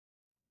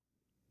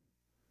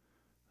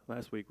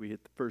Last week we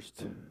hit the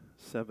first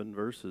 7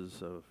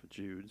 verses of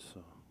Jude, so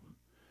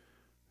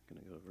I'm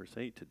going to go to verse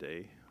 8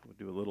 today. We'll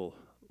do a little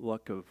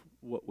luck of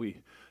what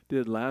we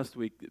did last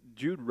week.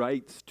 Jude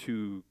writes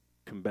to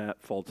combat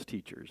false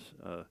teachers.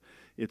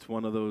 It's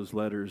one of those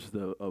letters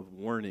of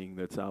warning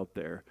that's out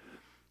there.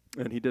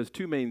 And he does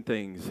 2 main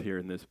things here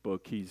in this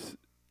book. He's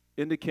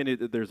indicated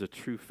that there's a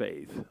true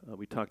faith.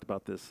 We talked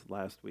about this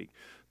last week.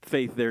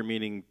 Faith there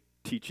meaning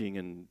teaching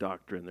and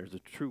doctrine. There's a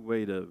true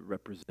way to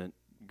represent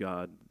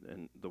God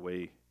and the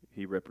way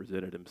he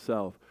represented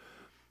himself.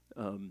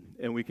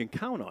 And we can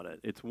count on it.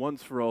 It's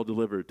once for all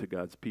delivered to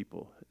God's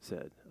people, it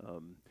said.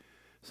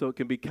 So it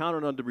can be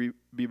counted on to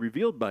be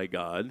revealed by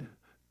God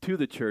to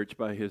the church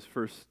by his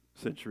first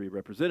century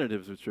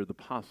representatives, which are the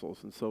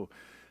apostles. And so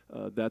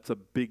that's a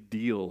big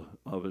deal,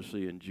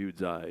 obviously, in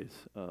Jude's eyes.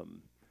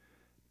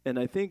 And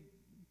I think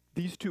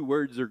these 2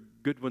 words are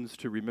good ones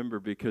to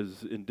remember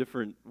because in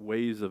different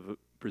ways of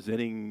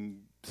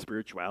presenting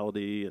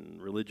spirituality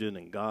and religion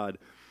and God,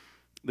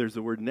 there's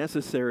the word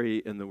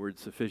necessary and the word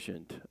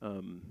sufficient.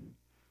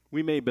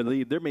 We may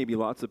believe, there may be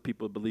lots of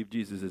people who believe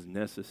Jesus is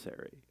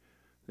necessary,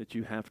 that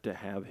you have to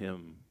have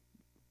him,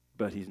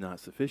 but he's not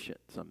sufficient,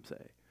 some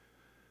say.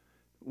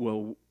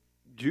 Well,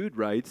 Jude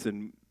writes,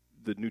 and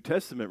the New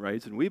Testament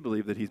writes, and we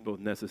believe that he's both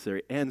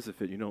necessary and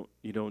sufficient.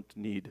 You don't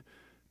need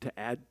to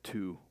add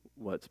to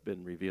what's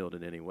been revealed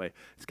in any way.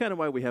 It's kind of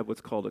why we have what's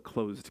called a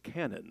closed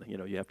canon.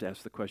 You have to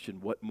ask the question,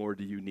 what more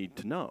do you need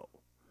to know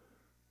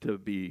to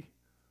be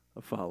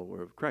a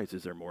follower of Christ?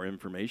 Is there more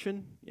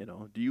information?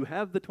 Do you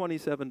have the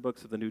 27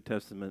 books of the New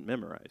Testament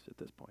memorized at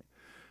this point?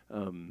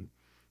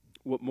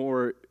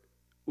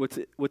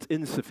 What's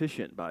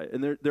insufficient by it?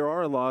 And there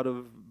are a lot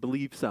of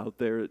beliefs out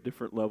there at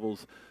different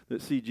levels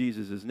that see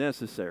Jesus as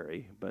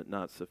necessary, but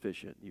not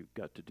sufficient. You've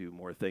got to do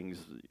more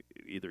things.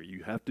 Either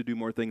you have to do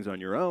more things on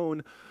your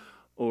own,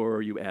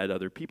 or you add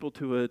other people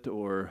to it,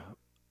 or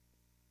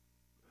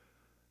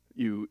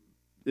you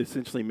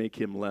essentially make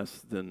him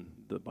less than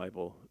the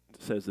Bible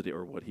says that,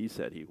 or what he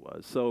said he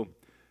was. So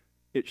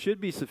it should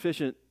be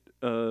sufficient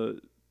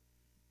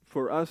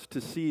for us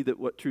to see that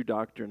what true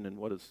doctrine and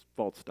what is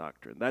false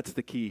doctrine. That's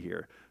the key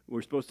here.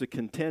 We're supposed to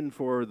contend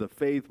for the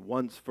faith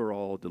once for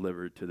all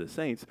delivered to the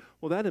saints.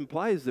 Well, that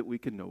implies that we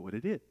can know what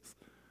it is.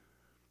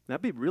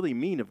 That'd be really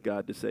mean of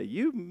God to say,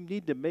 you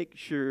need to make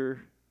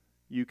sure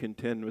you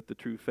contend with the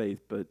true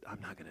faith, but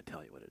I'm not going to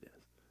tell you what it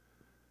is.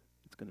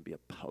 It's going to be a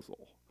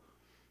puzzle.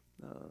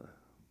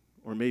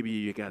 Or maybe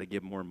you got to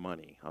give more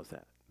money. How's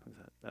that?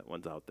 That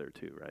one's out there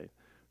too, right?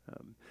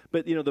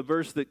 But the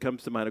verse that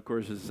comes to mind, of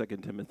course, is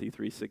 2 Timothy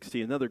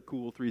 3:16. Another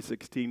cool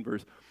 3:16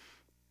 verse.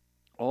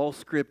 All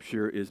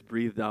Scripture is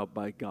breathed out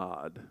by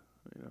God.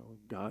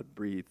 God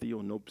breathed.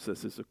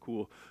 Theonopsis is a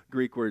cool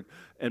Greek word.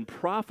 And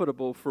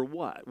profitable for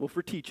what? Well,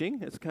 for teaching.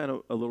 It's kind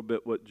of a little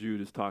bit what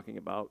Jude is talking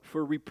about.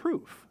 For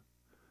reproof.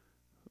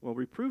 Well,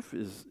 reproof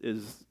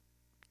is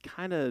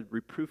kind of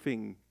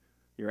reproofing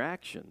your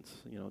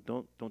actions.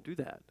 Don't do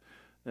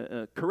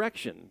that.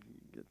 Correction,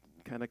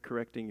 kind of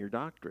correcting your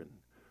doctrine.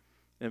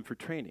 And for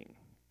training.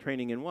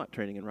 Training in what?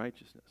 Training in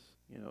righteousness.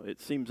 It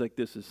seems like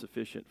this is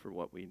sufficient for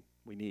what we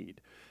need.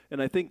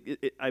 And I think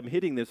I'm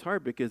hitting this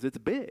hard because it's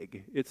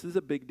big. This is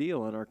a big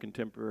deal in our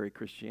contemporary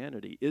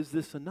Christianity. Is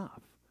this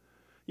enough?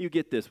 You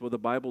get this, well, the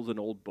Bible's an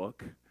old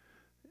book.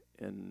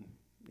 And,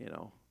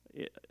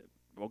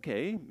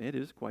 okay, it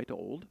is quite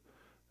old.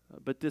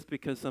 But just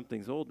because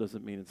something's old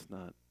doesn't mean it's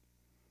not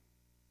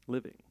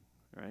living,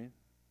 right?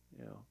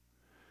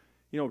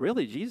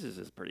 Really, Jesus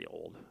is pretty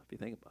old, if you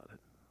think about it.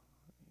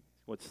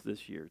 What's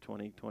this year,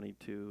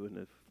 2022? And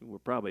if we're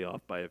probably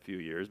off by a few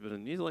years, but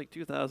he's like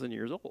 2,000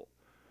 years old.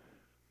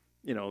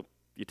 You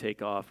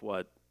take off,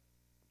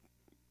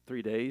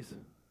 3 days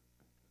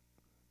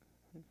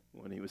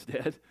when he was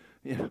dead?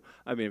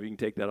 I mean, you can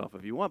take that off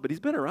if you want, but he's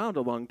been around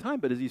a long time,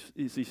 but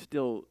is he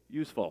still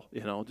useful?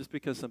 Just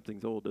because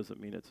something's old doesn't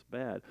mean it's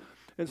bad.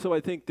 And so I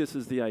think this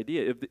is the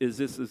idea. If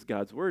this is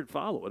God's word,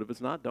 follow it. If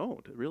it's not,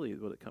 don't. It really is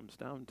what it comes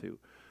down to.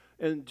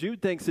 And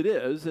Jude thinks it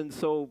is, and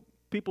so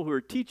people who are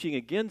teaching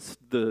against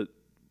the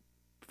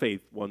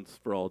faith once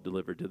for all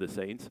delivered to the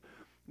saints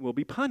will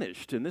be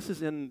punished. And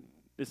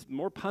it's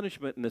more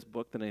punishment in this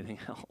book than anything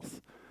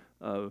else.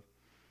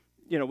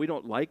 We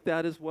don't like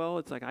that as well.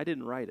 It's like, I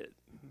didn't write it.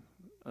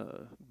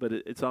 But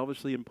it's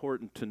obviously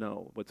important to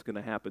know what's going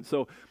to happen.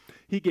 So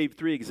he gave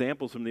 3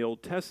 examples from the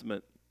Old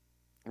Testament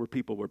where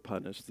people were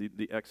punished.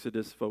 The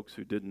Exodus folks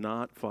who did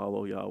not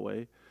follow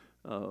Yahweh.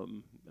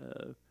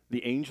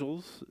 The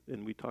angels,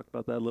 and we talked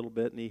about that a little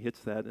bit, and he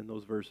hits that in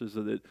those verses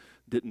that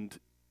didn't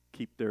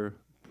keep their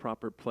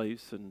proper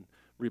place and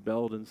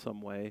rebelled in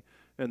some way.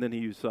 And then he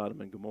used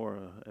Sodom and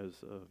Gomorrah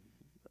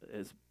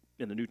as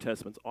in the New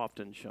Testament's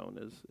often shown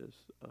as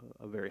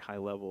a very high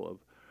level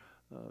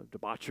of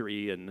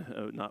debauchery and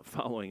not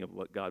following of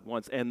what God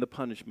wants, and the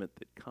punishment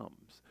that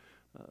comes.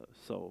 I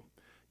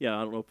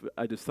don't know if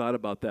I just thought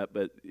about that,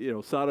 but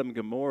Sodom and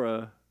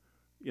Gomorrah,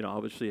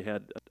 obviously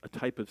had a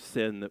type of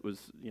sin that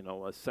was,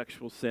 a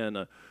sexual sin,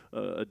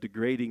 a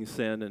degrading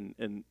sin,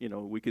 and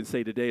we can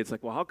say today, it's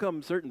like, well, how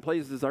come certain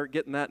places aren't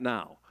getting that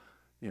now?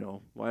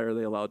 Why are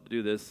they allowed to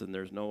do this and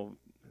there's no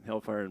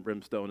hellfire and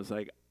brimstone? It's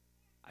like,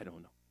 I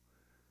don't know.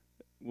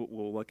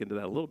 We'll look into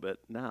that a little bit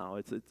now.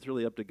 It's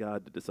really up to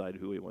God to decide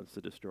who he wants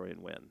to destroy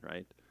and when,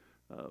 right?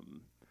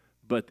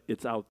 But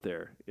it's out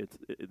there. It's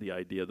the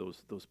idea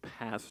those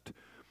past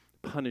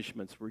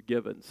punishments were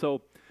given.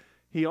 So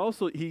he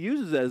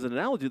uses as an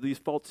analogy, these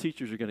false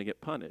teachers are going to get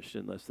punished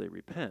unless they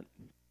repent,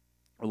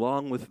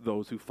 along with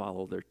those who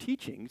follow their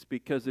teachings,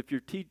 because if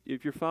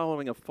you're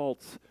following a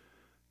false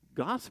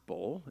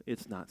gospel,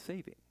 it's not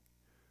saving.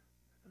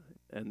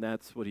 And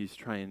that's what he's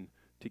trying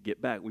to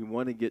get back. We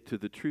want to get to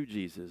the true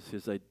Jesus,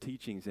 his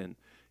teachings and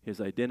his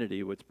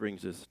identity, which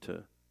brings us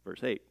to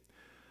verse 8.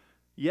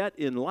 Yet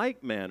in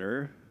like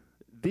manner,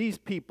 these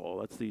people,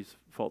 that's these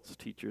false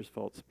teachers,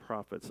 false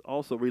prophets,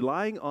 also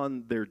relying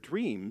on their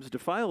dreams,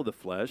 defile the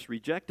flesh,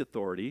 reject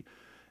authority,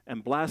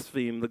 and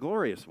blaspheme the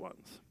glorious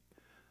ones.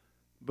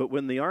 But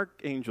when the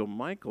archangel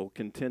Michael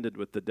contending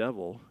with the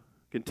devil,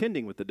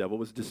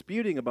 was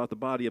disputing about the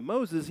body of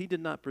Moses, he did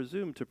not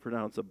presume to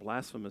pronounce a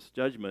blasphemous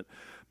judgment,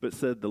 but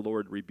said, "The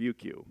Lord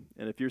rebuke you."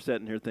 And if you're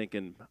sitting here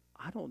thinking,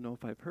 I don't know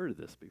if I've heard of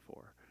this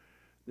before,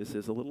 this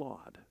is a little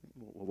odd.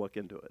 We'll look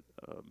into it.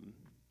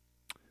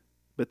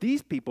 But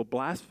these people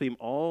blaspheme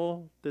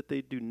all that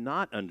they do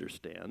not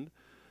understand,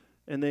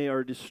 and they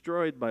are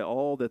destroyed by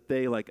all that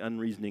they, like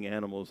unreasoning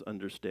animals,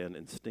 understand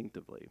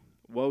instinctively.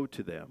 Woe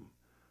to them,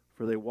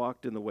 for they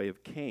walked in the way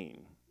of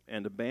Cain,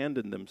 and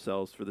abandoned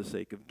themselves for the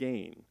sake of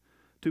gain,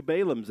 to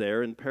Balaam's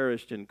error, and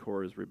perished in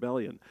Korah's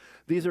rebellion.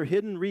 These are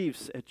hidden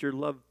reefs at your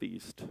love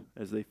feast,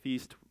 as they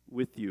feast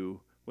with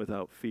you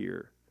without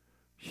fear.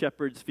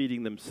 Shepherds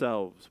feeding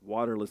themselves,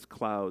 waterless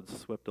clouds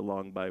swept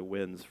along by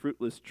winds,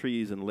 fruitless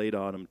trees in late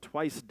autumn,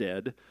 twice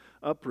dead,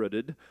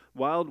 uprooted,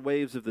 wild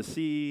waves of the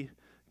sea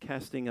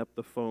casting up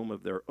the foam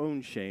of their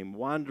own shame,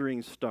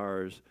 wandering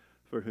stars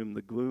for whom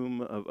the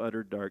gloom of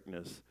utter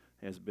darkness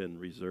has been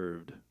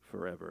reserved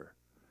forever.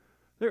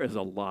 There is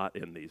a lot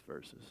in these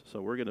verses,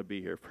 so we're going to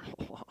be here for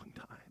a long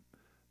time.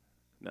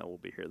 Now we'll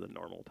be here the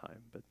normal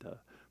time,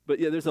 but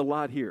yeah, there's a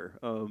lot here,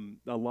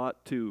 a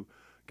lot to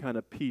kind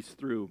of piece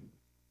through.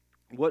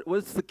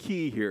 What's the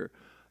key here?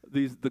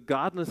 The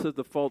godness of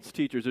the false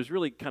teachers. There's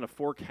really kind of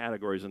four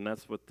categories, and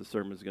that's what the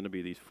sermon is going to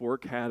be. These four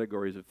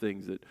categories of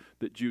things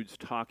that Jude's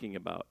talking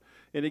about.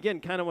 And again,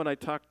 kind of when I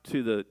talk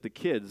to the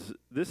kids,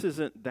 this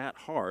isn't that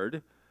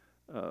hard,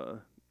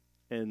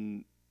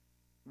 and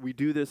we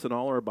do this in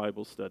all our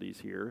Bible studies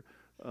here.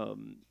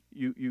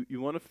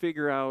 You want to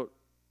figure out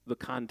the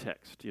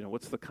context.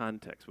 What's the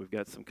context? We've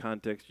got some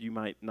context. You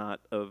might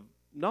not have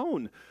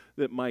known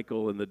that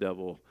Michael and the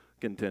devil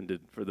contended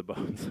for the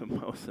bones of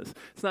Moses.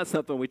 It's not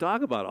something we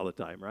talk about all the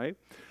time, right?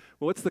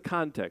 Well, what's the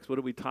context? What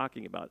are we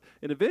talking about?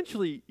 And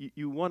eventually,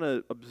 you want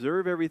to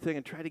observe everything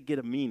and try to get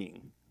a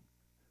meaning.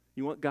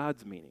 You want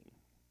God's meaning.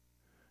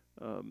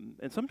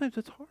 And sometimes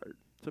it's hard.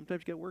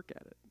 Sometimes you got to work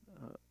at it.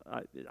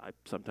 I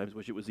sometimes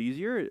wish it was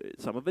easier.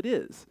 Some of it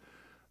is.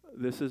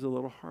 This is a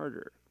little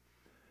harder.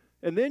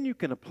 And then you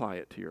can apply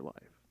it to your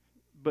life.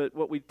 But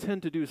what we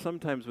tend to do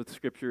sometimes with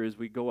Scripture is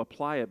we go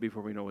apply it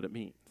before we know what it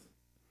means.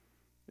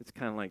 It's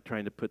kind of like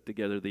trying to put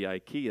together the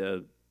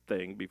IKEA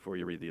thing before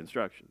you read the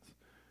instructions.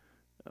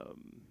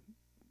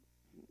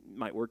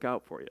 Might work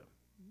out for you.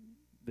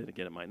 Then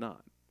again, it might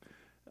not.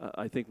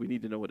 I think we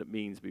need to know what it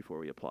means before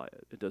we apply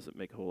it. It doesn't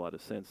make a whole lot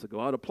of sense to go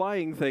out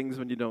applying things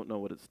when you don't know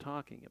what it's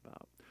talking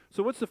about.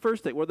 So what's the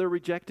first thing? Well, they're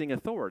rejecting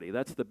authority.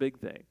 That's the big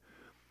thing.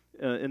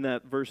 In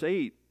that verse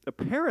 8,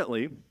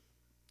 apparently,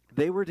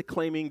 they were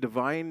declaiming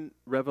divine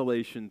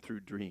revelation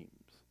through dreams,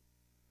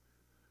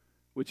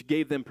 which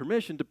gave them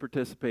permission to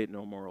participate in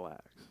immoral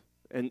acts.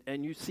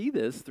 And you see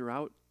this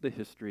throughout the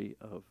history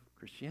of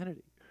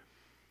Christianity.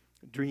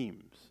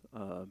 Dreams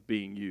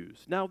being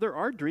used. Now, there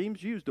are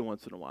dreams used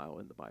once in a while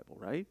in the Bible,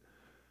 right?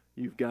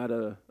 You've got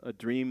a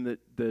dream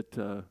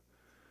that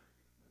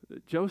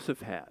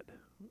Joseph had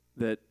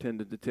that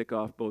tended to tick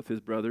off both his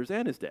brothers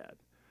and his dad.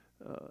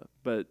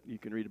 But you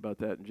can read about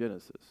that in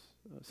Genesis.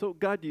 So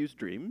God used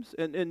dreams,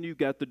 and you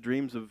got the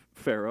dreams of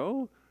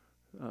Pharaoh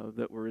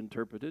that were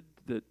interpreted,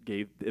 that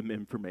gave them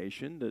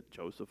information that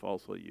Joseph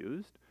also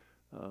used.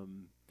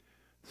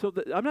 So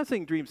I'm not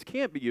saying dreams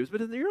can't be used,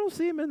 but you don't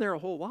see them in there a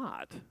whole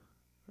lot.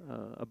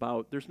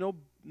 There's no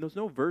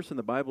verse in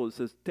the Bible that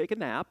says take a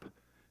nap,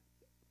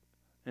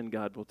 and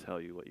God will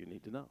tell you what you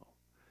need to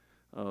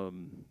know.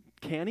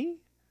 Can He?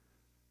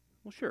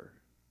 Well, sure.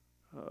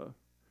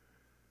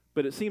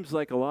 But it seems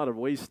like a lot of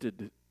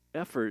wasted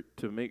effort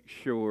to make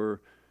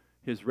sure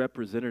His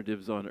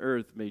representatives on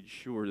earth made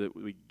sure that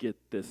we get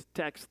this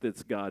text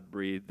that's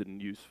God-breathed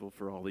and useful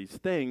for all these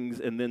things,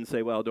 and then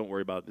say, well, don't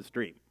worry about this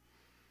dream.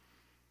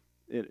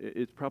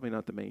 It's probably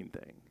not the main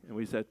thing, and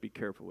we just have to be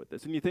careful with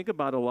this. And you think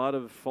about a lot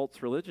of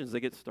false religions, they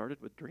get started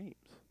with dreams.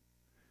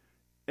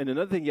 And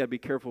another thing you got to be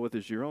careful with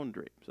is your own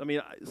dreams. I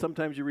mean,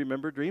 sometimes you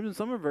remember dreams, and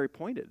some are very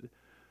pointed.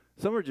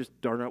 Some are just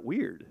darn out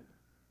weird.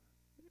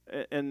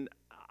 And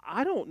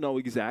I don't know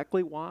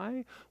exactly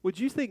why. Would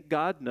you think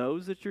God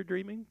knows that you're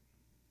dreaming?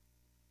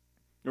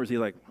 Or is He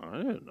like, I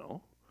don't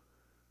know?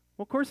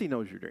 Well, of course He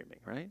knows you're dreaming,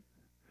 right?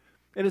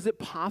 And is it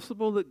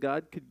possible that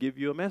God could give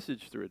you a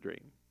message through a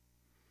dream?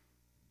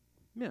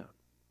 Yeah.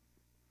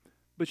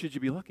 But should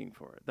you be looking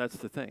for it? That's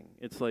the thing.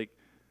 It's like,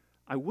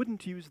 I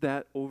wouldn't use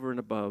that over and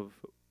above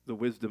the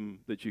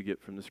wisdom that you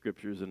get from the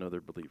scriptures and other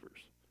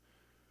believers.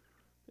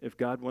 If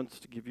God wants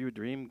to give you a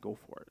dream, go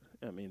for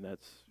it. I mean,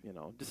 that's,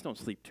 just don't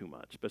sleep too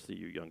much, especially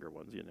you younger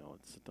ones,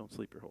 don't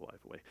sleep your whole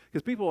life away.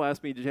 Because people will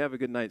ask me, did you have a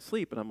good night's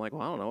sleep? And I'm like,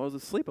 well, I don't know, I was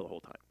asleep the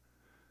whole time.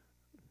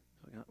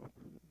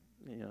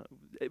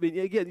 I mean,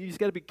 again, you just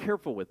got to be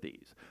careful with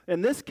these.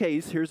 In this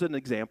case, here's an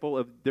example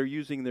of they're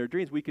using their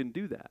dreams. We can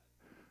do that.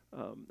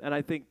 And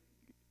I think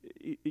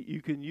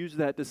you can use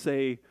that to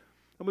say,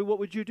 what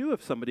would you do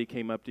if somebody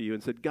came up to you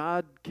and said,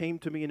 God came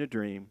to me in a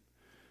dream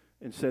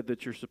and said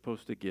that you're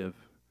supposed to give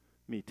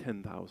me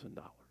 $10,000?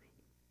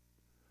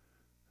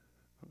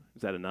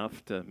 Is that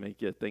enough to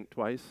make you think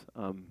twice?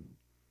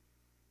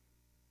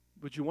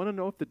 Would you want to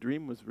know if the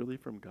dream was really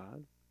from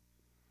God?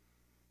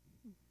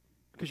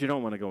 Because you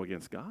don't want to go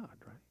against God,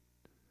 right?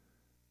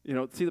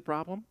 See the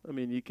problem? I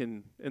mean, you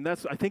can, and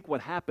that's, I think, what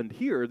happened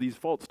here. These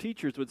false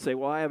teachers would say,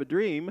 well, I have a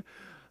dream,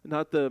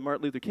 not the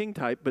Martin Luther King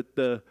type,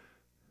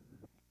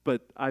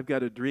 but I've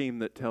got a dream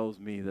that tells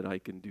me that I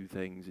can do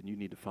things and you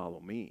need to follow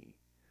me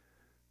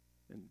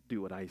and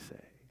do what I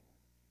say,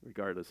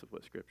 regardless of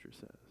what Scripture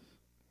says.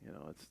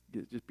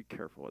 Just be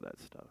careful with that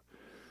stuff.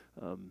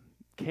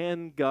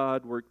 Can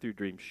God work through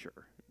dreams?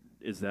 Sure.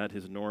 Is that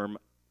his norm?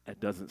 It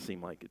doesn't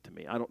seem like it to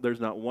me. There's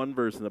not one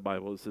verse in the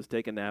Bible that says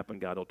take a nap and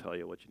God will tell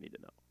you what you need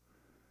to know.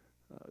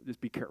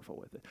 Just be careful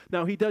with it.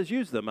 Now, he does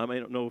use them. I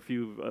don't know if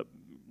you've,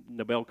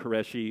 Nabeel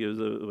Qureshi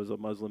was a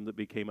Muslim that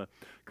became a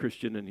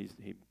Christian, and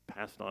he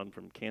passed on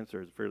from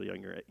cancer at a fairly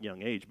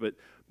young age.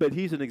 But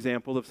he's an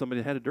example of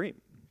somebody that had a dream.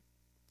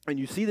 And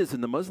you see this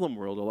in the Muslim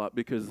world a lot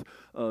because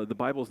the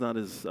Bible's not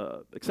as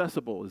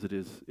accessible as it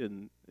is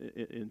in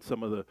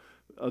some of the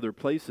other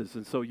places,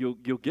 and so you'll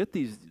get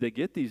these. They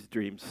get these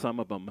dreams. Some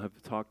of them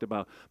have talked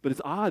about, but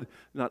it's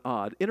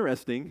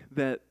interesting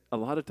that a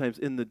lot of times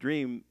in the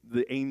dream,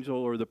 the angel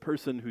or the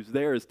person who's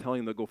there is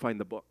telling them to go find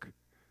the book.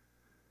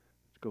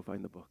 Go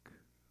find the book.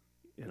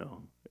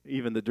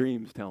 Even the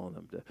dream's telling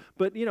them to.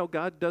 But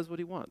God does what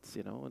He wants.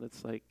 And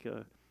it's like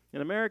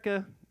in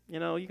America. You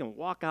can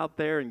walk out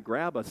there and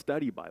grab a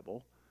study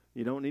Bible.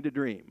 You don't need a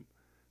dream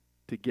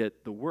to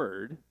get the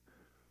Word.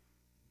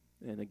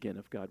 And again,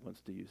 if God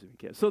wants to use it, He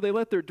can. So they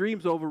let their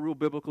dreams overrule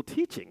biblical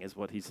teaching is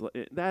what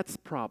that's the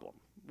problem.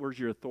 Where's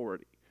your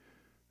authority?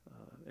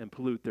 And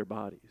pollute their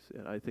bodies.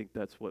 And I think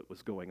that's what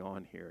was going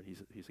on here.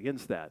 He's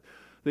against that.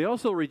 They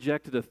also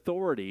rejected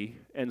authority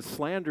and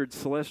slandered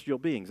celestial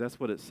beings. That's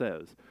what it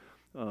says.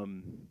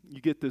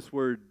 You get this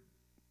word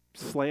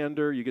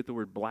slander, you get the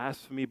word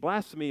blasphemy.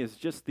 Blasphemy is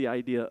just the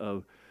idea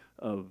of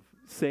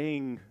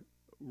saying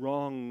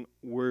wrong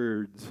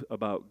words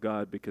about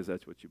God because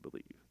that's what you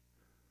believe.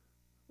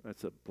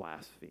 That's a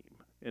blaspheme,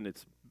 and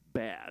it's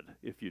bad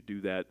if you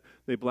do that.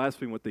 They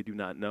blaspheme what they do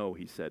not know,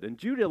 he said. And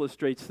Jude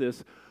illustrates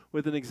this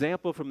with an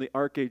example from the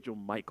archangel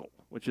Michael,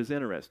 which is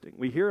interesting.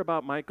 We hear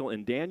about Michael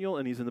in Daniel,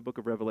 and he's in the book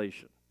of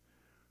Revelation.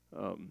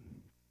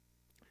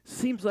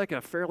 Seems like a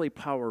fairly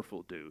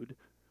powerful dude.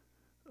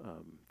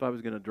 If I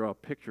was going to draw a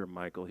picture of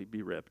Michael, he'd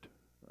be ripped.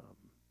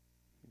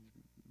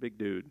 Big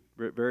dude,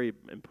 very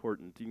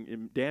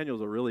important.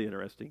 Daniel's a really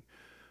interesting,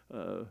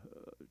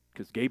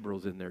 because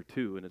Gabriel's in there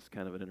too, and it's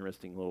kind of an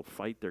interesting little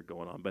fight there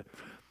going on.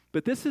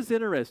 But this is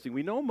interesting.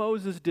 We know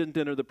Moses didn't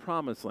enter the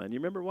promised land. You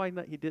remember why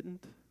he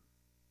didn't?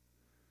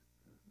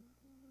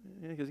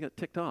 Because he got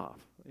ticked off,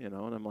 and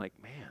I'm like,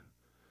 man,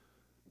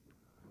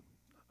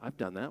 I've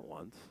done that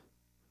once.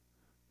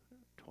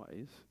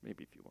 Twice,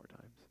 maybe a few more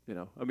times,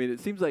 it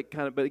seems like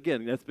but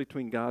again, that's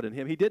between God and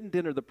him. He didn't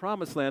enter the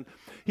promised land.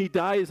 He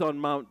dies on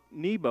Mount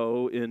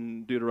Nebo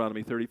in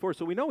Deuteronomy 34.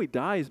 So we know he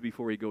dies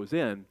before he goes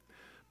in.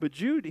 But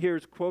Jude here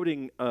is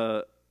quoting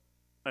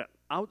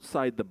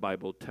outside the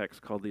Bible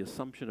text called the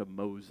Assumption of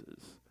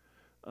Moses.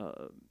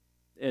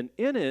 And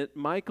in it,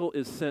 Michael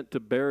is sent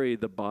to bury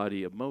the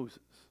body of Moses.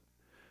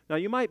 Now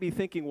you might be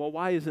thinking, well,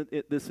 why isn't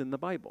this in the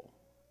Bible?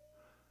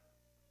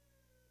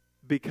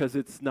 Because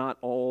it's not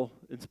all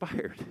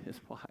inspired, is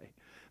why.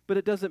 But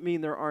it doesn't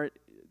mean there aren't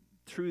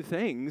true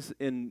things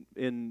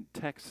in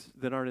texts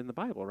that aren't in the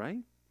Bible, right?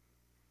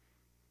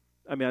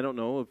 I don't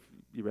know if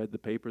you read the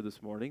paper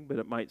this morning, but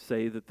it might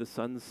say that the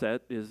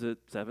sunset is at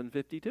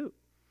 7:52,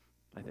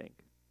 I think.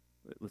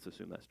 Let's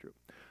assume that's true.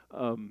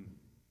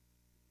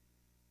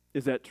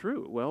 Is that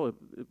true? Well,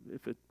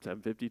 if it's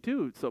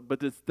 7:52, but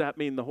does that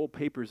mean the whole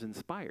paper's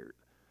inspired?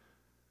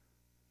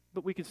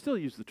 But we can still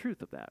use the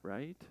truth of that,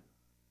 right?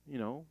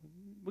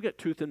 We got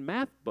truth in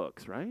math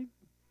books, right?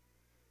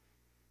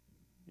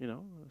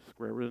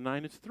 Square root of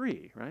 9 is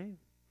 3, right?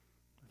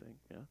 I think,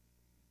 yeah.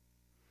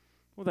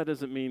 Well, that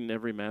doesn't mean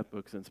every math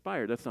book's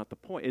inspired. That's not the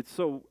point. It's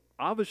so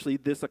obviously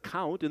this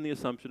account in the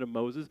Assumption of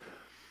Moses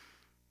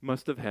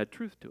must have had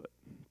truth to it.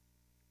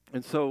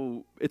 And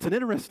so it's an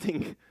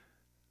interesting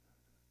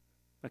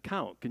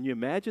account. Can you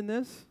imagine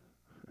this?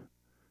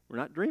 We're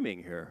not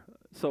dreaming here.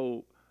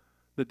 So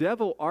the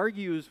devil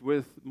argues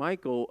with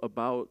Michael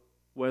about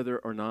whether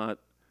or not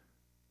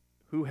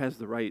who has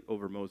the right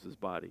over Moses'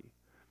 body.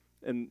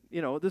 And,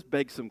 this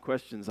begs some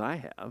questions I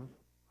have.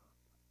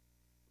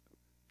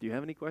 Do you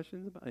have any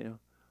questions about,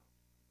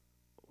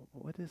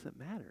 what does it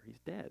matter? He's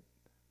dead.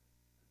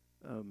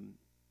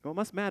 Well, it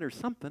must matter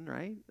something,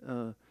 right?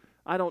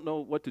 I don't know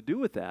what to do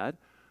with that.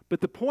 But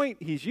the point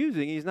he's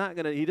using, he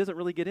doesn't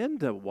really get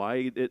into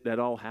why that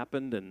all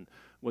happened and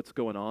what's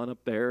going on up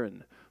there.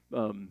 And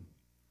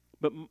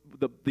but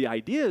the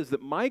idea is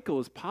that Michael,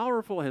 as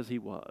powerful as he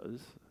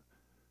was,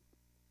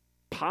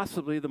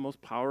 possibly the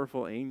most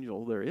powerful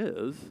angel there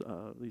is,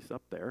 at least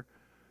up there,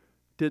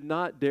 did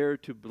not dare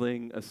to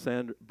bring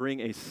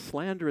a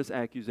slanderous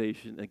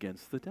accusation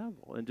against the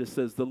devil, and just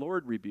says, "The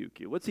Lord rebuke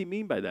you." What's he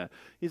mean by that?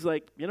 He's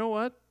like, you know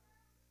what?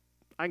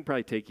 I can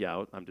probably take you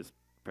out. I'm just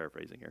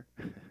paraphrasing here.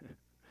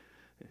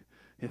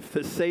 If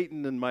the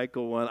Satan and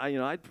Michael won,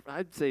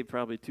 I'd say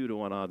probably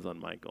 2-1 odds on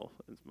Michael.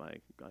 Is my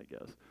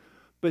guess.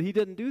 But he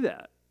didn't do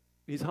that.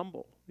 He's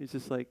humble. He's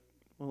just like,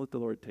 well, let the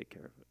Lord take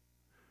care of it.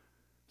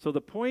 So the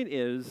point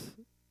is,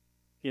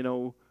 you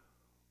don't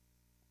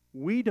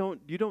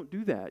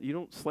do that. You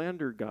don't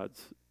slander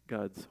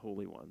God's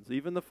holy ones,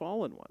 even the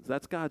fallen ones.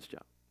 That's God's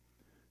job.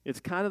 It's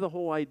kind of the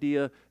whole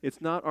idea.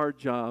 It's not our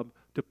job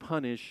to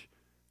punish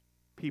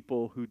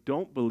people who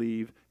don't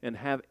believe and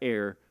have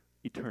error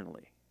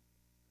eternally.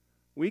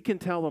 We can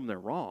tell them they're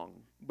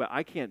wrong, but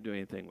I can't do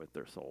anything with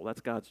their soul. That's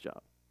God's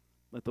job.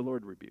 Let the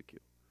Lord rebuke you.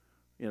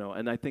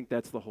 And I think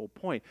that's the whole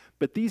point.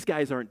 But these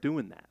guys aren't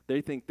doing that.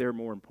 They think they're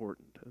more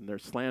important, and they're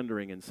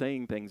slandering and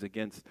saying things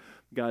against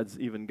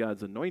even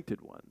God's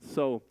anointed ones.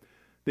 So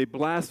they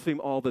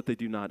blaspheme all that they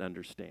do not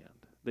understand.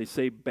 They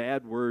say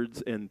bad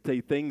words and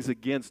say things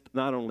against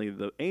not only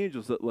the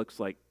angels that looks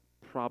like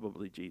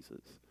probably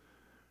Jesus.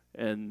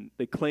 And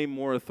they claim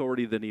more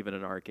authority than even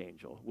an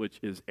archangel, which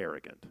is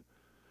arrogant.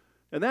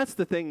 And that's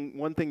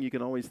one thing you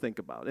can always think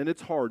about. And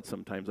it's hard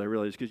sometimes, I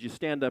realize, because you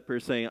stand up here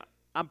saying,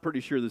 I'm pretty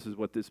sure this is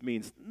what this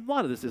means. A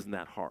lot of this isn't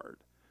that hard,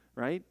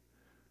 right?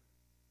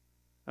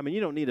 I mean,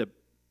 you don't need a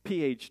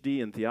PhD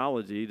in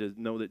theology to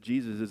know that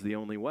Jesus is the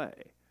only way,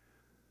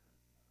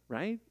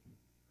 right?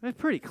 It's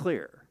pretty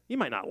clear. You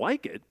might not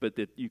like it, but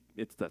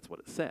that's what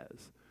it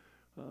says.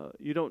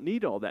 You don't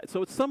need all that.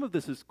 So some of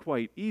this is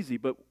quite easy,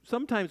 but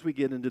sometimes we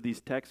get into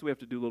these texts, we have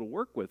to do a little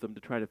work with them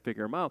to try to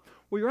figure them out.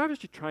 Well, you're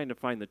obviously trying to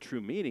find the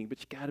true meaning, but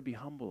you got to be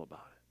humble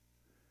about it.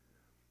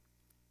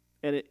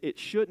 And it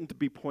shouldn't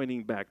be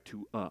pointing back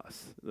to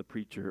us, the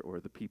preacher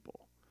or the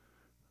people.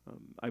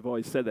 I've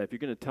always said that if you're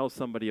going to tell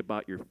somebody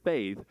about your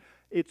faith,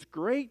 it's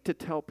great to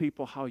tell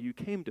people how you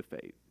came to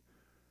faith.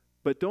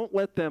 But don't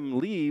let them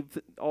leave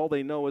all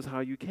they know is how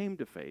you came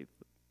to faith.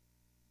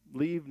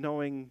 Leave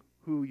knowing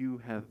who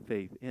you have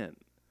faith in,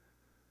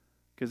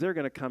 because they're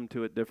going to come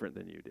to it different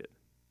than you did.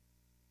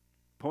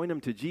 Point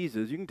them to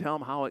Jesus. You can tell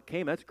them how it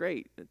came. That's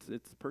great.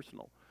 It's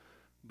personal.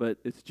 But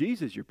it's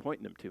Jesus you're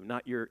pointing them to,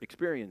 not your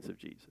experience of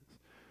Jesus.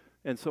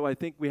 And so I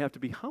think we have to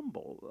be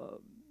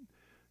humble.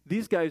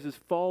 These guys'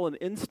 fallen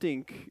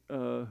instinct,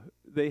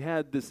 they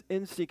had this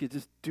instinct of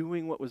just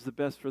doing what was the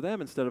best for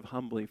them instead of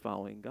humbly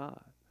following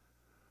God.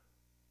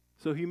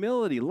 So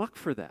humility, look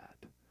for that.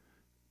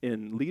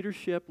 In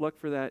leadership, look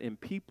for that in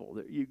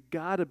people. You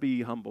got to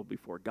be humble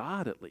before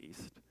God, at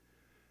least.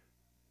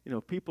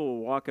 People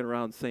walking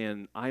around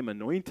saying, I'm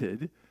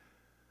anointed.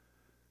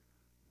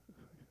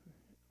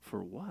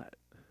 For what?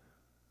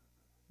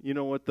 You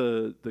know what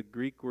the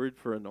Greek word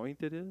for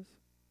anointed is?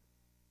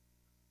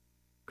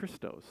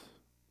 Christos.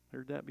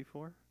 Heard that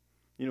before?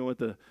 You know what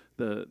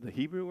the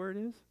Hebrew word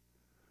is?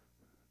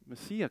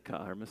 Messiah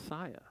or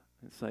Messiah.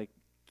 It's like,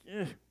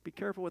 be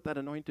careful with that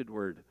anointed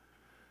word.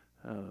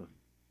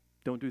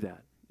 Don't do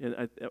that.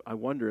 And I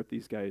wonder if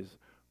these guys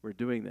were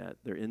doing that,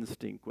 their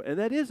instinct. And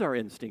that is our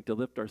instinct, to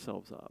lift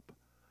ourselves up.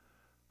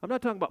 I'm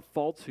not talking about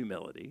false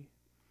humility.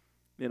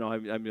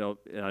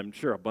 I'm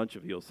sure a bunch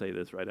of you will say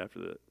this right after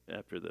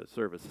the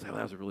service. Say,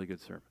 that was a really good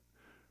sermon.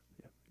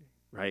 Yeah.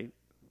 Right?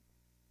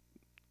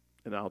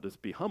 And I'll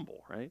just be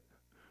humble, right?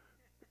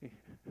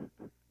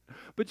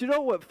 But you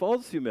know what?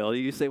 False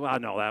humility, you say, well,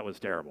 no, that was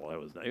terrible.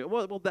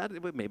 That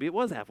was maybe it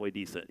was halfway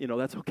decent.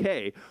 That's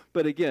okay.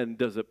 But again,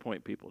 does it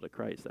point people to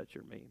Christ? That's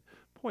your main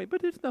point.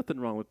 But there's nothing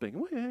wrong with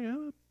being,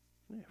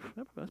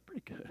 that's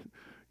pretty good.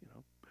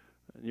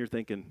 And you're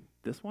thinking,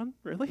 this one?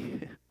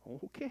 Really?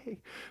 Okay.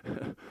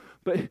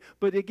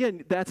 But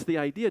again, that's the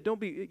idea.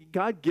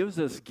 God gives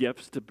us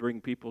gifts to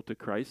bring people to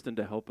Christ and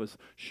to help us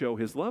show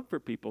his love for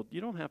people.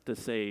 You don't have to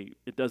say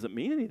it doesn't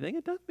mean anything.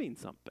 It does mean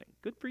something.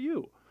 Good for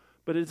you.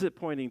 But is it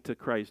pointing to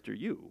Christ or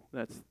you?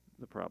 That's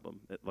the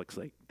problem it looks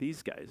like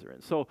these guys are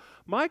in. So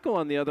Michael,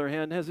 on the other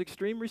hand, has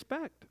extreme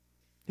respect.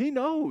 He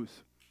knows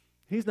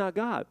he's not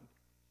God.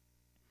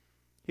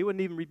 He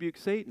wouldn't even rebuke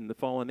Satan, the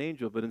fallen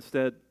angel, but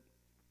instead,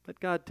 let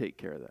God take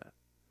care of that.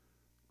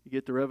 You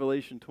get to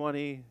Revelation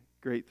 20,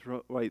 great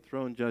white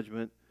throne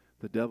judgment.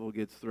 The devil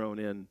gets thrown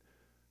in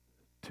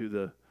to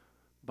the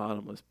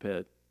bottomless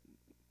pit.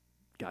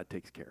 God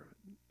takes care of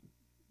it.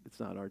 It's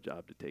not our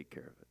job to take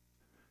care of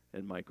it.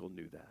 And Michael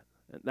knew that.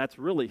 And that's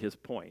really his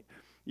point.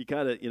 you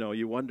gotta,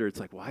 you wonder, it's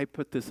like, why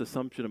put this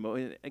assumption of,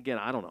 and again,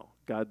 I don't know.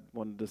 God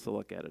wanted us to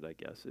look at it, I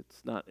guess.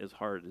 It's not as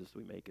hard as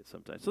we make it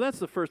sometimes. So that's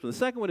the first one. The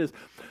second one is,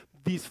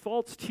 these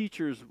false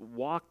teachers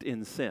walked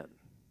in sin.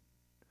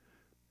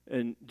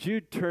 And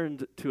Jude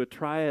turned to a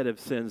triad of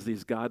sins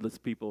these godless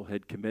people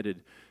had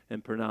committed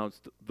and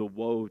pronounced the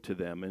woe to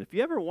them. And if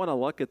you ever want to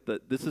look at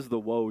this is the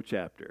woe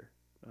chapter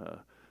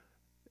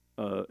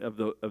of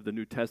the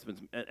New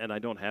Testament, and I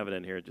don't have it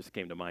in here, it just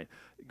came to mind.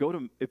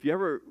 If you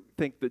ever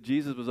think that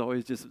Jesus was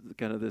always just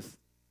kind of this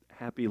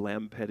happy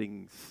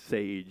lamb-petting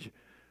sage,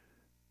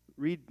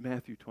 read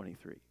Matthew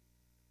 23.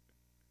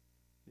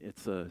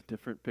 It's a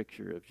different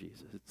picture of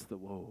Jesus. It's the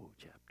woe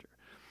chapter.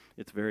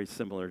 It's very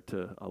similar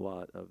to a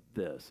lot of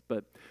this.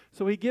 But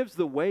so he gives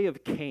the way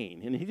of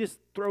Cain, and he just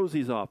throws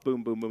these off,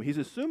 boom, boom, boom. He's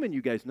assuming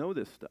you guys know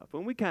this stuff.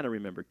 And we kind of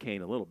remember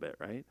Cain a little bit,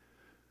 right?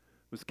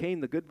 Was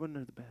Cain the good one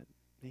or the bad?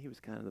 He was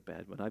kind of the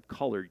bad one. I've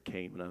colored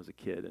Cain when I was a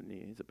kid, and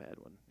he's a bad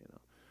one,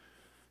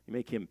 You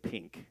make him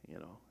pink,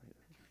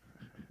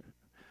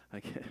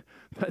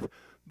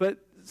 But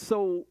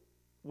so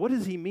what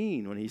does he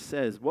mean when he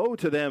says, woe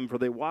to them, for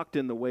they walked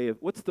in the way of,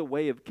 what's the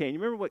way of Cain? You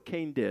remember what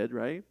Cain did,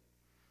 right?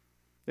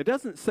 It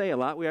doesn't say a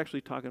lot. We're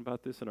actually talking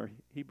about this in our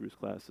Hebrews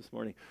class this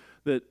morning.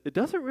 That it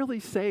doesn't really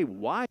say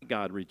why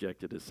God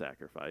rejected his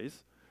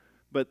sacrifice,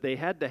 but they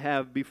had to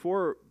have,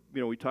 before,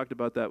 we talked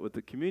about that with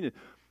the communion.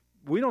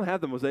 We don't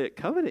have the Mosaic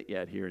covenant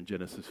yet here in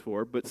Genesis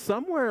 4, but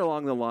somewhere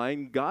along the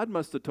line, God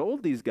must have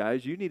told these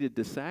guys, you need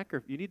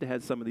to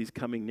have some of these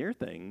coming near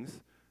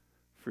things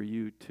for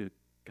you to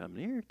come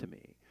near to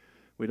me.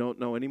 We don't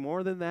know any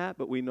more than that,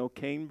 but we know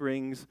Cain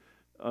brings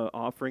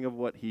offering of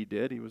what he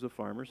did. He was a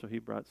farmer, so he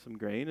brought some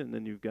grain, and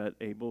then you've got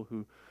Abel,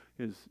 who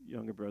his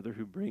younger brother,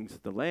 who brings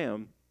the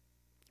lamb.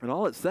 And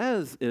all it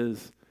says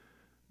is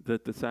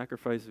that the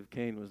sacrifice of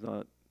Cain was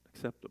not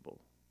acceptable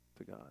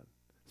to God.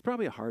 It's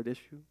probably a hard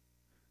issue,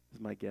 is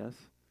my guess,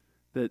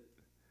 that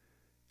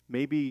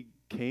maybe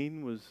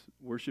Cain was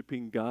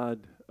worshiping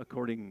God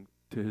according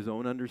to his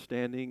own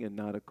understanding and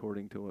not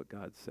according to what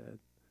God said.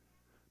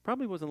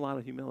 Probably wasn't a lot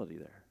of humility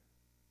there.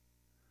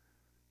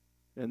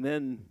 And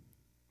then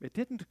it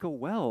didn't go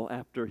well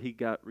after he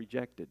got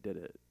rejected, did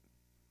it?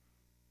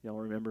 Y'all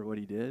remember what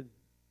he did?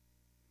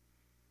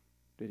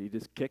 Did he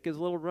just kick his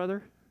little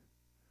brother?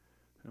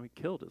 No, he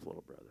killed his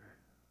little brother.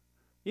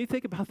 You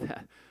think about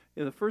that.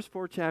 In the first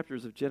 4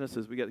 chapters of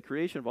Genesis, we got the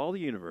creation of all the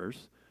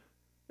universe,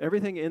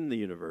 everything in the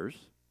universe,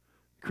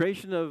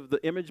 creation of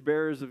the image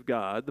bearers of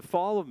God, the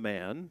fall of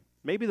man,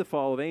 maybe the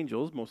fall of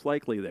angels, most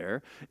likely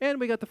there, and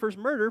we got the first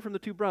murder from the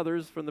 2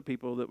 brothers from the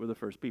people that were the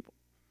first people.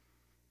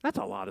 That's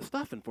a lot of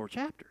stuff in 4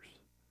 chapters.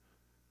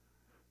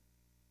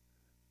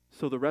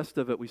 So the rest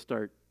of it, we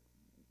start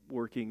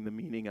working the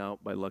meaning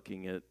out by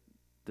looking at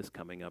this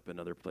coming up in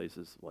other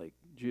places like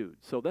Jude.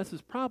 So this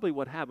is probably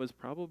what happens,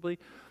 probably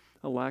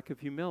a lack of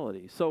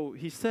humility. So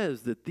he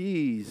says that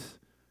these,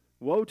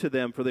 woe to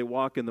them, for they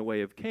walk in the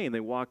way of Cain.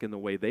 They walk in the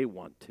way they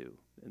want to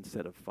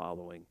instead of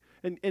following.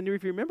 And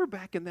if you remember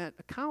back in that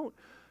account,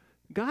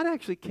 God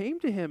actually came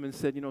to him and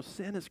said,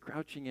 sin is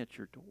crouching at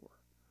your door.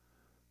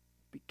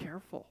 Be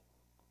careful.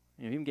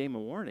 He even gave him a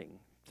warning.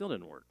 Still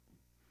didn't work.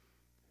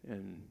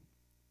 And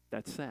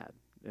that's sad.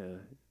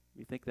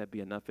 You think that'd be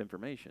enough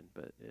information,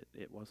 but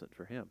it wasn't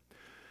for him.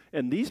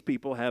 And these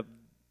people have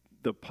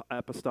the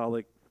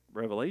apostolic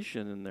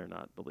revelation, and they're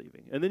not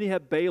believing. And then you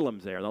have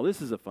Balaam's there. Now,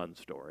 this is a fun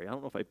story. I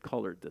don't know if I've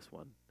colored this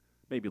one.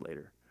 Maybe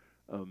later.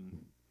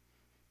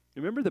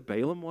 Remember the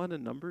Balaam one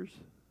in Numbers?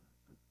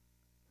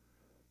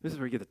 This is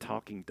where you get the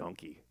talking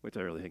donkey, which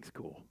I really think is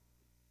cool.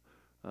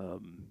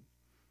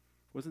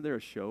 Wasn't there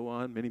a show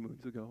on many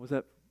moons ago? Was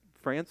that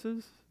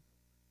Francis?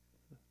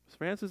 Was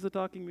Francis the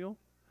talking mule?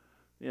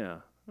 Yeah.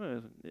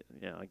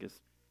 Yeah, I guess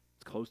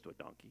it's close to a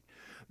donkey.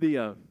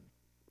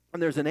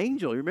 And there's an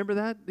angel. You remember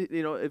that?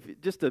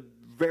 Just a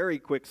very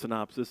quick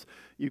synopsis.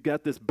 You've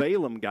got this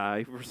Balaam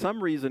guy. For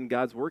some reason,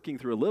 God's working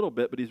through a little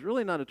bit, but he's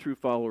really not a true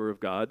follower of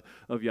God,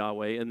 of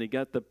Yahweh. And they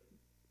got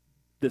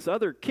this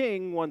other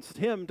king wants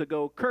him to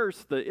go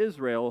curse the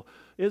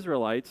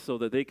Israelites so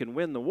that they can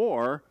win the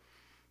war.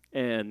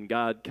 And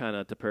God kind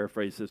of, to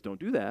paraphrase, says, don't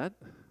do that.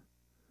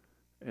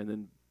 And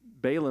then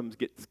Balaam's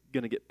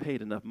going to get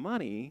paid enough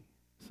money,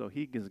 so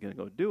he is going to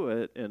go do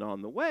it. And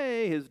on the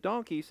way, his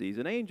donkey sees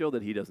an angel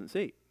that he doesn't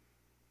see.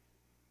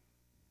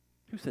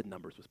 Who said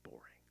Numbers was boring?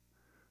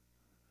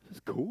 This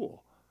is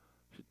cool.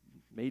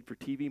 Made for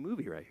TV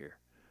movie right here.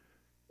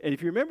 And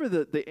if you remember,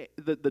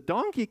 the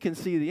donkey can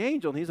see the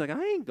angel, and he's like,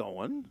 I ain't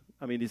going.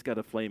 I mean, he's got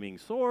a flaming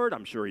sword.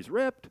 I'm sure he's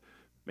ripped.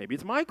 Maybe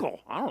it's Michael.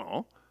 I don't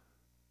know.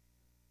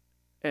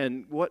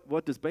 And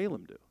what does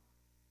Balaam do?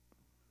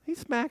 He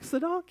smacks the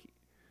donkey.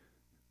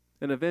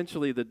 And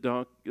eventually the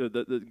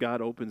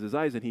God opens his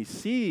eyes, and he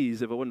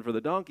sees, if it wasn't for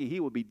the donkey, he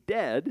would be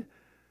dead.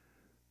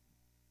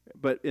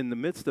 But in the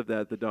midst of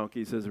that, the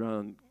donkey turns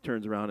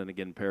around, and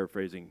again,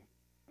 paraphrasing,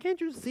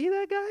 can't you see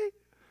that guy?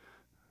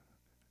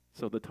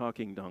 So the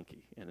talking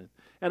donkey.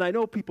 And I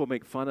know people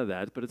make fun of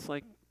that, but it's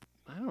like,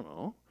 I don't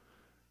know.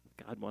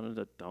 God wanted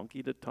a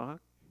donkey to talk?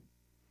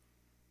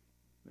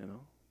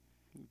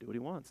 He can do what he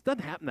wants.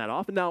 Doesn't happen that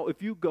often. Now,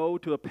 if you go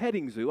to a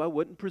petting zoo, I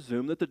wouldn't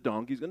presume that the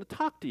donkey's going to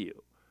talk to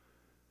you.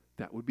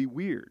 That would be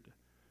weird.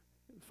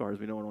 As far as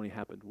we know, it only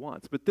happened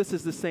once. But this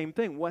is the same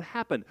thing. What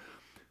happened?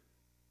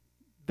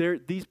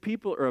 These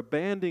people are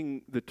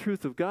abandoning the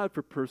truth of God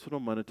for personal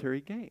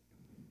monetary gain.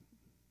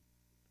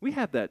 We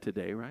have that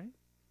today, right?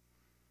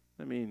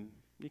 I mean,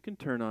 you can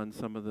turn on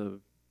some of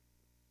them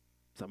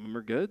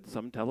are good,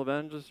 some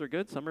televangelists are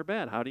good, some are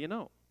bad. How do you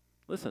know?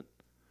 Listen.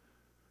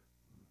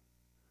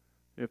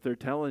 If they're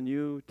telling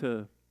you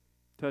to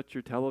touch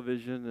your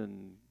television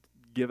and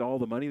give all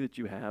the money that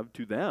you have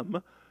to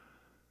them,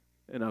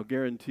 and I'll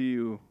guarantee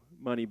you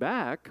money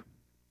back,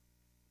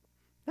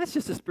 that's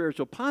just a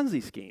spiritual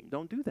Ponzi scheme.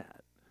 Don't do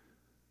that.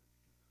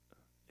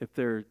 If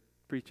they're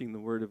preaching the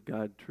word of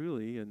God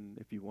truly, and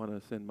if you want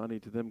to send money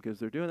to them because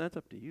they're doing that's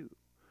up to you.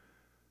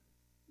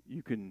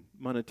 You can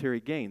monetary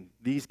gain.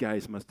 These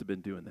guys must have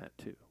been doing that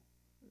too.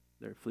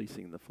 They're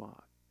fleecing the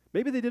flock.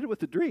 Maybe they did it with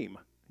the dream.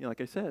 Like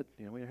I said,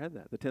 we had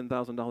that, the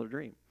 $10,000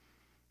 dream.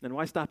 And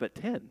why stop at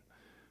 10?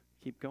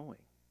 Keep going.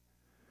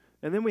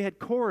 And then we had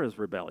Korah's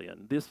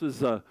rebellion. This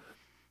was,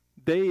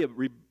 they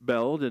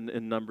rebelled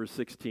in Numbers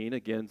 16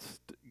 against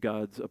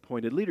God's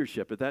appointed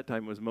leadership. At that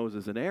time it was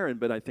Moses and Aaron,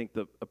 but I think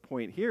the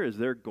point here is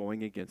they're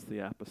going against the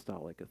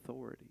apostolic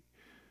authority.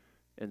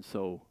 And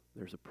so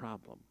there's a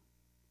problem.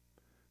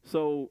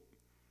 So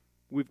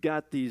we've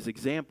got these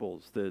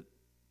examples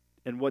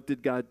and what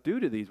did God do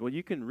to these? Well,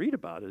 you can read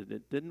about it.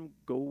 It didn't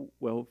go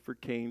well for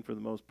Cain for the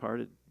most part.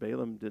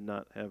 Balaam did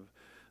not have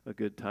a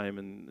good time.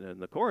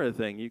 And the Korah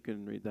thing, you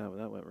can read that one.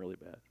 That went really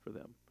bad for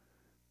them.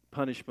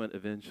 Punishment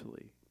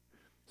eventually.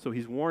 So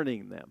he's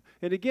warning them.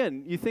 And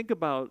again, you think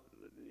about,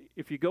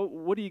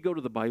 what do you go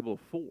to the Bible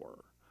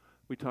for?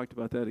 We talked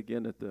about that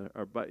again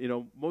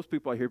most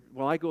people I hear,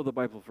 well, I go to the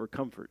Bible for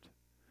comfort.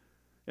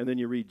 And then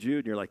you read Jude,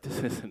 and you're like, this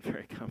isn't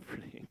very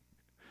comforting.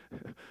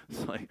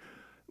 It's like,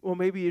 well,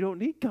 maybe you don't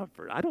need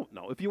comfort. I don't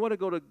know. If you want to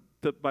go to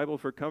the Bible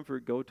for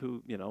comfort, go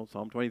to,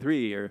 Psalm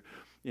 23 or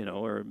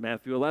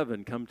Matthew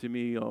 11. Come to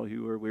me, all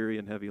who are weary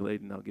and heavy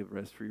laden, I'll give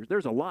rest for you.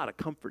 There's a lot of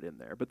comfort in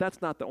there, but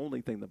that's not the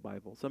only thing in the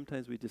Bible.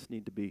 Sometimes we just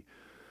need to be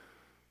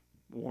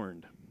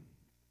warned.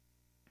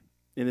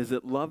 And is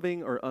it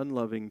loving or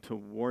unloving to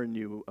warn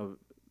you of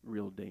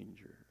real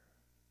danger?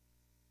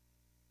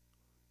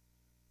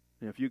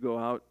 If you go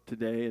out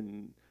today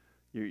and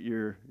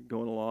you're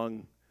going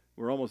along,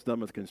 we're almost done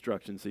with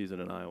construction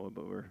season in Iowa,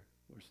 but we're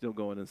still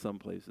going in some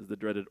places, the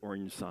dreaded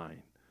orange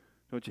sign.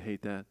 Don't you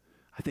hate that?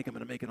 I think I'm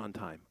going to make it on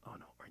time. Oh,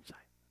 no, orange sign.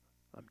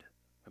 I'm dead.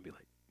 I'll be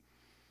late.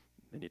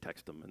 Then you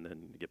text them, and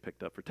then you get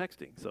picked up for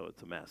texting, so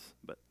it's a mess.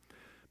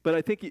 But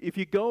I think if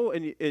you go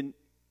and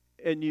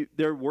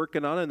they're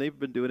working on it, and they've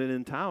been doing it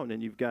in town,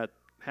 and you've got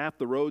half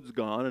the road's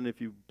gone, and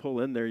if you pull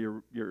in there,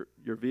 your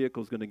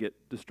vehicle's going to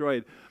get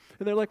destroyed.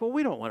 And they're like, well,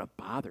 we don't want to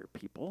bother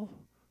people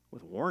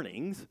with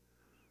warnings.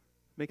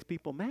 Makes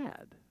people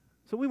mad.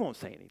 So we won't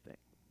say anything.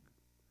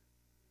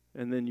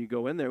 And then you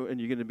go in there, and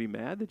you're going to be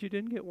mad that you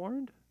didn't get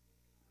warned?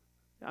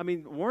 I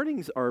mean,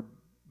 warnings are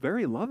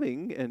very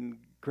loving and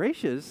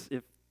gracious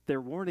if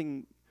they're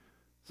warning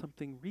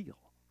something real.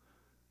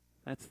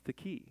 That's the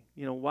key.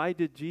 Why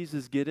did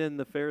Jesus get in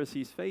the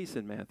Pharisees' face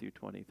in Matthew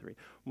 23?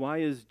 Why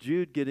is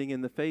Jude getting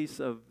in the face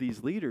of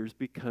these leaders?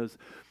 Because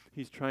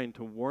he's trying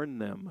to warn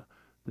them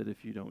that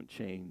if you don't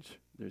change,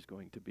 there's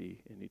going to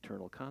be an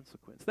eternal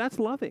consequence. That's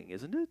loving,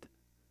 isn't it?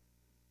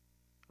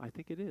 I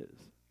think it is.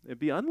 It'd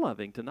be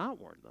unloving to not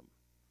warn them.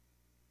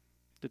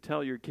 To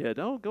tell your kid,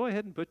 oh, go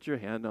ahead and put your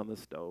hand on the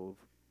stove.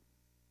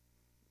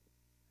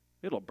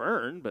 It'll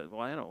burn, but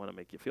I don't want to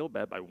make you feel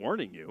bad by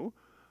warning you,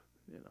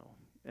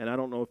 And I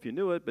don't know if you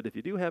knew it, but if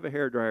you do have a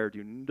hairdryer,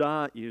 do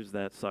not use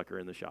that sucker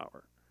in the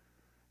shower.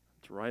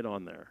 It's right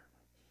on there.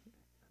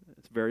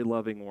 It's very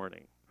loving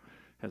warning.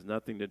 Has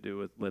nothing to do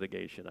with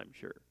litigation, I'm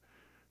sure.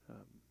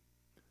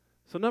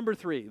 So number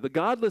 3, the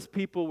godless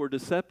people were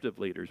deceptive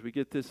leaders. We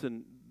get this,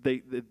 and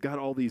they've got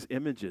all these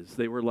images.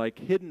 They were like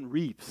hidden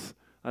reefs.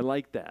 I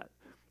like that.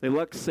 They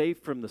look safe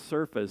from the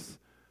surface,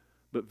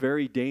 but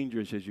very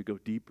dangerous as you go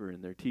deeper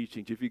in their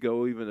teachings. If you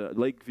go even to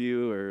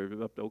Lakeview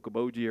or up to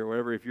Okoboji or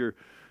wherever, if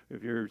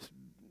you're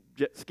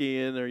jet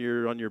skiing or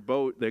you're on your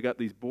boat, they got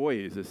these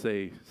buoys that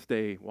say,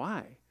 stay.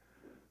 Why?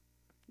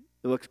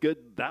 It looks good.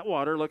 That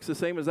water looks the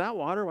same as that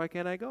water. Why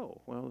can't I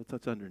go? Well, it's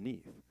what's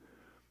underneath.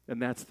 And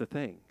that's the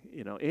thing.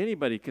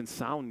 Anybody can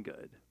sound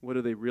good. What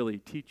are they really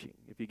teaching?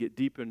 If you get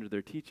deep into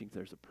their teachings,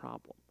 there's a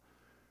problem.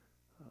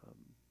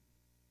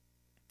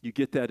 You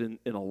get that in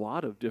a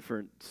lot of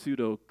different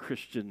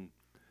pseudo-Christian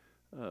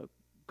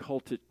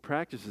cultic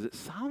practices. It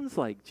sounds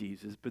like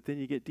Jesus, but then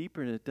you get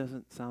deeper and it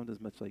doesn't sound as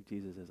much like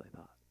Jesus as I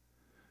thought.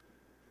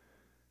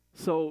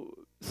 So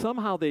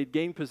somehow they'd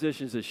gained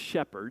positions as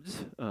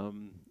shepherds,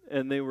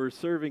 and they were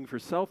serving for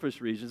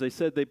selfish reasons. They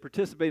said they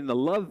participated in the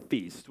love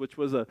feast, which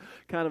was a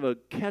kind of a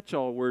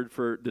catch-all word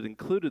that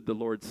included the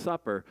Lord's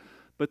Supper,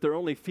 but they're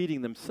only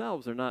feeding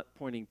themselves. They're not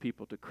pointing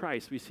people to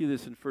Christ. We see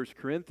this in 1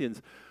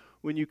 Corinthians.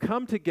 When you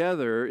come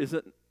together, is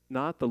it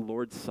not the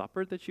Lord's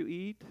Supper that you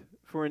eat?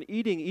 For in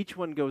eating, each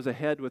one goes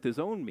ahead with his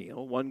own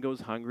meal. One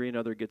goes hungry,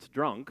 another gets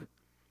drunk.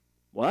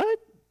 What?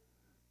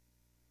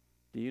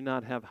 Do you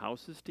not have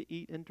houses to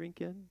eat and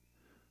drink in?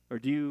 Or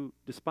do you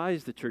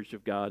despise the church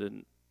of God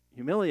and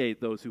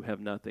humiliate those who have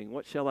nothing?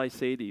 What shall I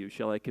say to you?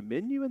 Shall I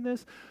commend you in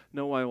this?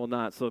 No, I will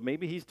not. So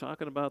maybe he's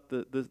talking about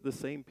the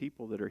same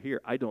people that are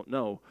here. I don't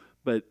know.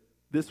 But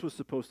this was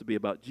supposed to be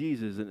about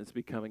Jesus, and it's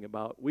becoming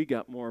about, we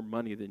got more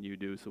money than you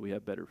do, so we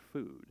have better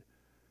food.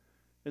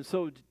 And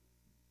so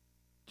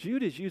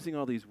Jude is using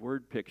all these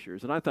word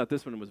pictures, and I thought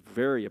this one was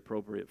very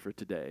appropriate for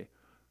today.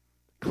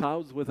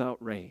 Clouds without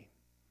rain.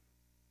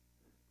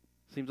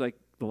 Seems like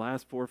the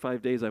last 4 or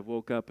 5 days I've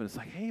woke up and it's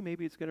like, hey,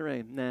 maybe it's going to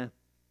rain. Nah,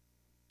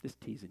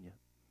 just teasing you.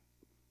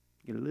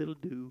 Get a little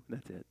dew,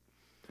 that's it.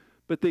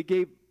 But they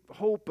gave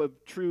hope of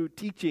true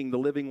teaching, the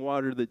living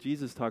water that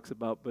Jesus talks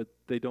about, but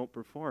they don't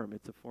perform.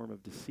 It's a form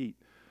of deceit.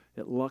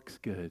 It looks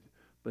good,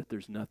 but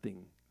there's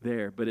nothing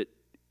there. But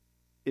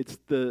it's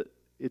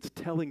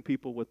telling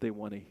people what they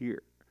want to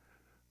hear.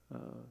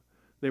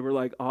 They were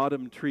like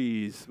autumn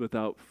trees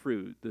without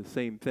fruit, the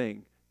same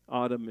thing.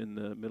 Autumn in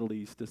the Middle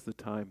East is the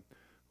time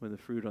when the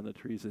fruit on the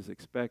trees is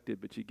expected,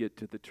 but you get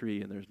to the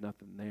tree and there's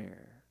nothing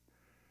there.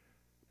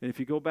 And if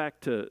you go back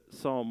to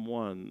Psalm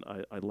 1,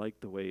 I like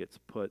the way it's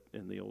put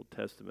in the Old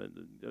Testament,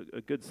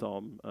 a good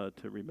psalm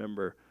to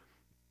remember.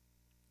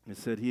 It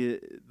said,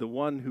 the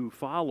one who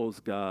follows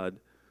God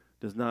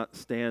does not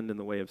stand in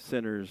the way of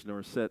sinners,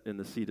 nor sit in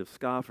the seat of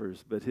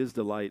scoffers, but his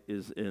delight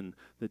is in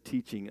the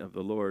teaching of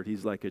the Lord.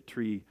 He's like a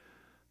tree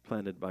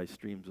planted by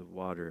streams of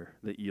water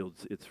that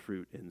yields its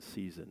fruit in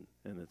season,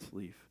 and its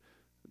leaf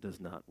does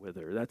not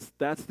wither.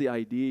 That's the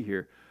idea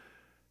here.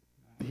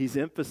 He's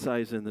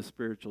emphasizing the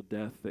spiritual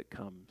death that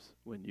comes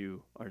when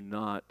you are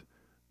not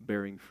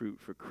bearing fruit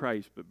for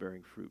Christ, but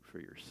bearing fruit for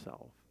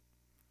yourself.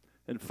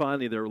 And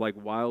finally, they're like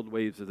wild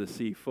waves of the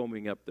sea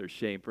foaming up their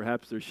shame.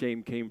 Perhaps their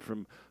shame came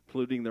from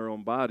polluting their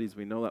own bodies.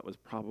 We know that was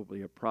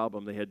probably a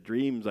problem. They had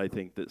dreams, I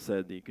think, that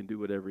said that you can do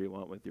whatever you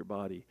want with your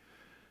body,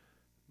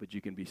 but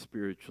you can be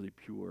spiritually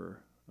pure.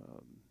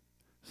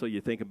 So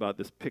you think about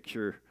this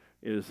picture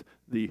is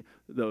the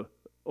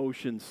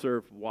ocean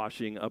surf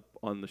washing up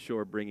on the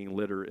shore, bringing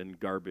litter and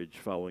garbage,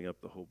 following up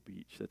the whole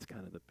beach. That's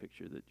kind of the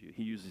picture that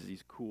he uses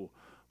these cool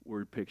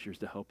word pictures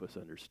to help us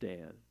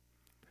understand.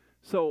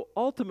 So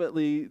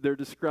ultimately, they're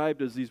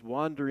described as these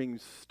wandering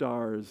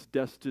stars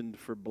destined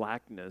for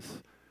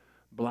blackness,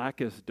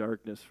 blackest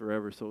darkness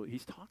forever. So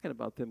he's talking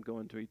about them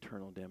going to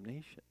eternal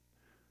damnation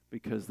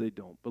because they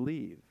don't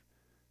believe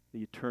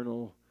the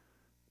eternal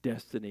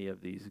destiny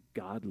of these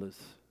godless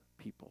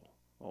people.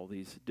 All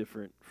these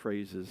different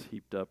phrases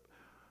heaped up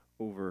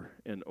over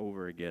and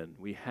over again.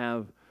 We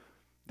have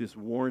this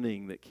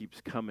warning that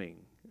keeps coming.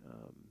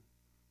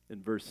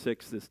 In verse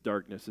 6, this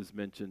darkness is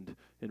mentioned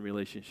in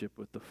relationship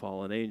with the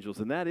fallen angels.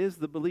 And that is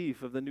the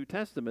belief of the New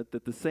Testament,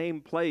 that the same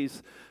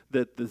place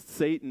that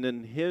Satan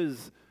and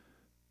his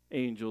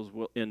angels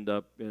will end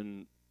up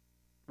in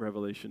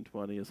Revelation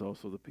 20 is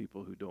also the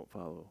people who don't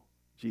follow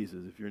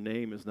Jesus, if your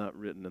name is not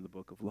written in the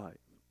book of life.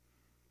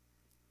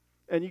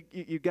 And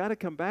you got to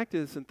come back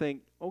to this and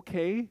think,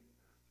 okay,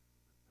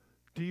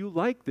 do you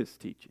like this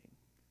teaching?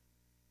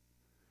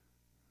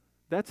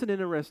 That's an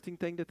interesting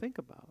thing to think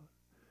about.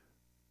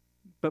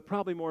 But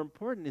probably more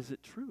important, is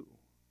it true?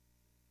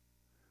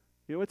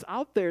 You know, it's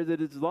out there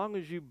that as long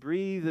as you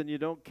breathe and you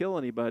don't kill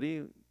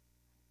anybody,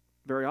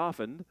 very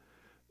often,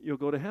 you'll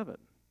go to heaven.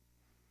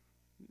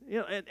 You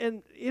know,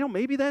 and you know,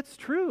 maybe that's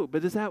true,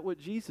 but is that what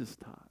Jesus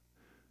taught?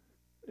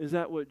 Is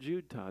that what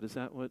Jude taught? Is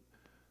that what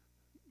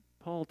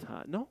Paul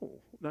taught? No,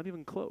 not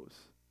even close.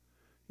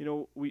 You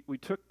know, we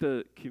took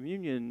the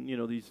communion, you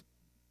know, these,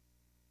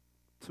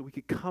 so we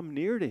could come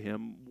near to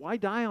him. Why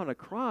die on a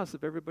cross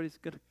if everybody's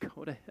going to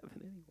go to heaven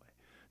anyway?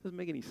 It doesn't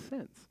make any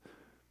sense.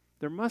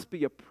 There must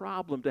be a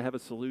problem to have a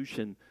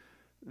solution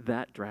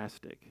that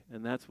drastic,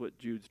 and that's what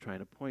Jude's trying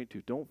to point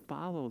to. Don't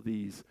follow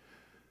these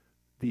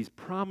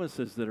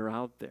promises that are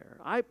out there.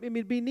 I mean,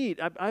 it'd be neat.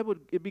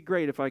 It'd be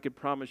great if I could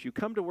promise you,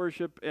 come to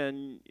worship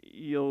and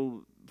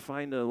you'll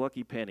find a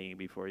lucky penny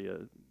before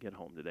you get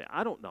home today.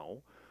 I don't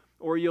know.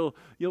 Or you'll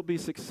be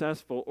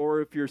successful.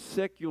 Or if you're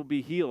sick, you'll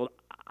be healed.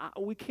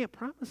 We can't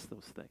promise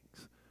those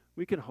things.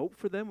 We can hope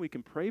for them. We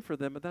can pray for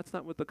them, but that's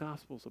not what the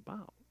gospel's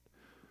about.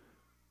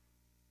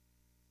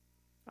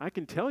 I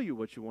can tell you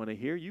what you want to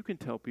hear. You can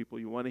tell people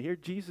you want to hear.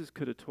 Jesus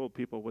could have told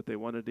people what they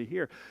wanted to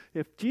hear.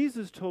 If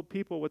Jesus told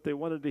people what they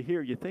wanted to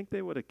hear, you think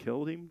they would have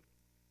killed him?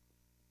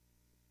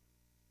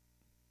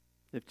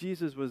 If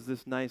Jesus was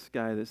this nice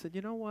guy that said,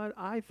 you know what,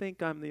 I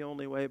think I'm the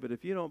only way, but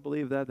if you don't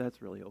believe that,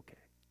 that's really okay.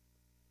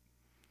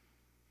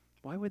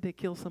 Why would they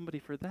kill somebody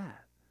for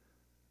that?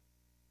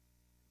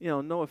 You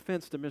know, no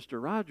offense to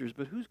Mr. Rogers,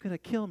 but who's going to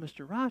kill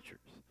Mr. Rogers?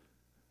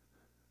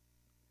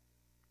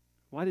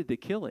 Why did they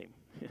kill him?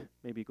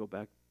 Maybe go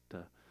back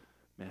to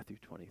Matthew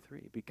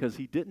 23. Because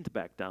he didn't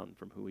back down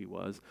from who he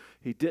was.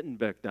 He didn't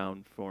back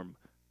down from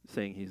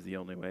saying he's the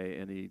only way,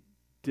 and he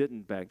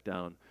didn't back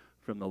down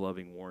from the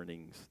loving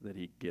warnings that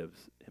he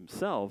gives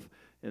himself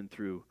and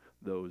through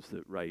those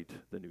that write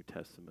the New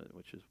Testament,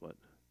 which is what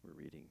we're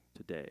reading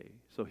today.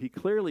 So he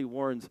clearly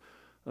warns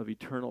of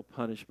eternal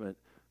punishment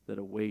that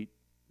await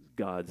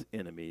God's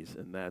enemies,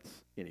 and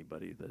that's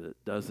anybody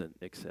that doesn't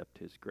accept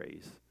his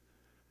grace,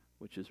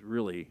 which is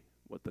really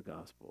what the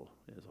gospel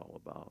is all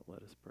about.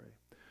 Let us pray.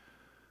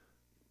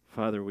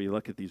 Father, we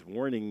look at these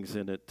warnings,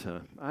 and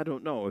I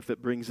don't know if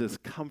it brings us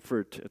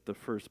comfort at the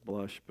first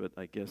blush, but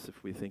I guess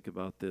if we think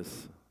about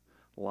this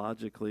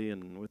logically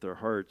and with our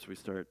hearts, we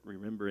start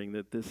remembering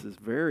that this is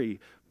very,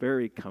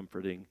 very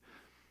comforting,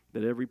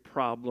 that every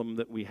problem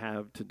that we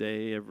have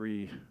today,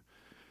 every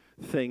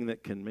thing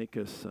that can make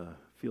us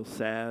feel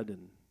sad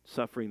and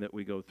suffering that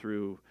we go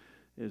through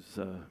is,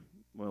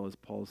 well, as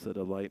Paul said,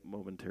 a light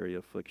momentary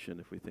affliction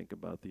if we think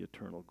about the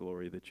eternal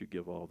glory that you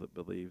give all that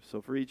believe.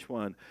 So for each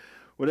one,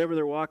 whatever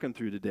they're walking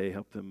through today,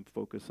 help them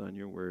focus on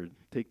your word.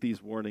 Take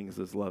these warnings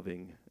as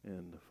loving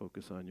and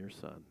focus on your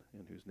Son,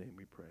 in whose name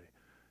we pray.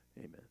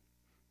 Amen.